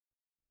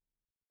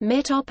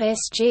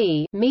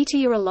MetOp-SG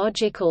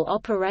Meteorological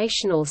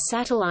Operational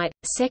Satellite,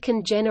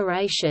 second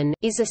generation,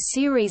 is a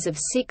series of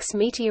 6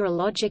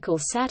 meteorological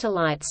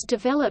satellites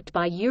developed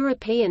by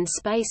European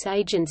Space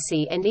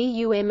Agency and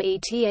EU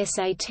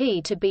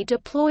METOP-SG-A to be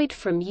deployed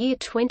from year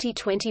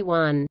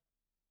 2021.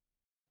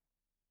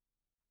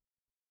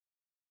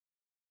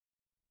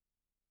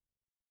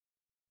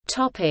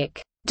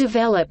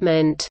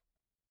 Development.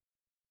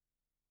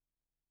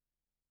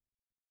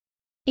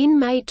 In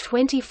May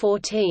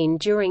 2014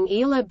 during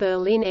ILA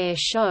Berlin Air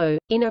Show,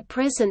 in a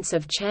presence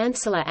of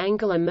Chancellor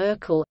Angela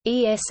Merkel,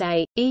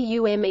 ESA,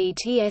 EU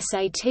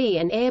METOP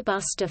and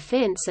Airbus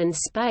Defence and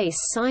Space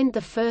signed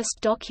the first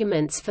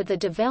documents for the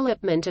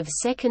development of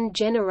second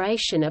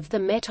generation of the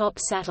METOP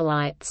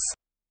satellites.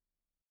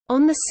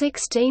 On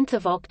 16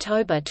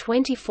 October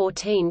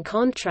 2014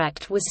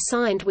 contract was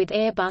signed with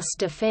Airbus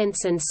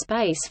Defence and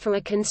Space for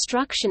a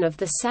construction of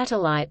the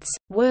satellites,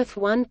 worth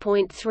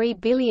 €1.3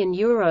 billion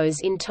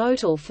in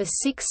total for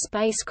 6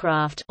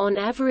 spacecraft, on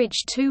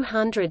average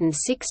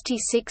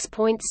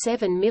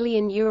 €266.7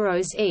 million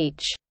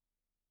each.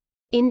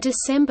 In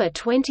December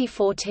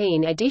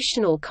 2014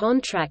 additional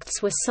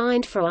contracts were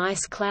signed for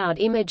ice cloud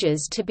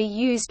images to be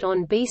used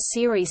on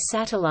B-series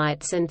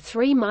satellites and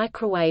 3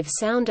 microwave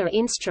sounder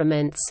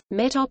instruments.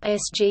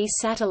 METOP-SG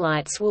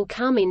satellites will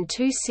come in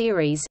 2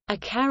 series, A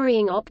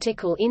carrying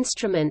optical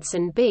instruments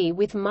and B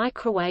with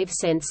microwave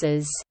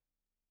sensors.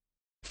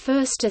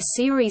 First A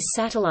series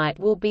satellite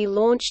will be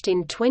launched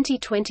in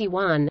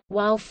 2021,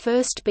 while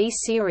first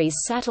B-series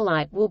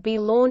satellite will be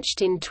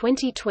launched in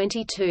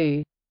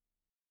 2022.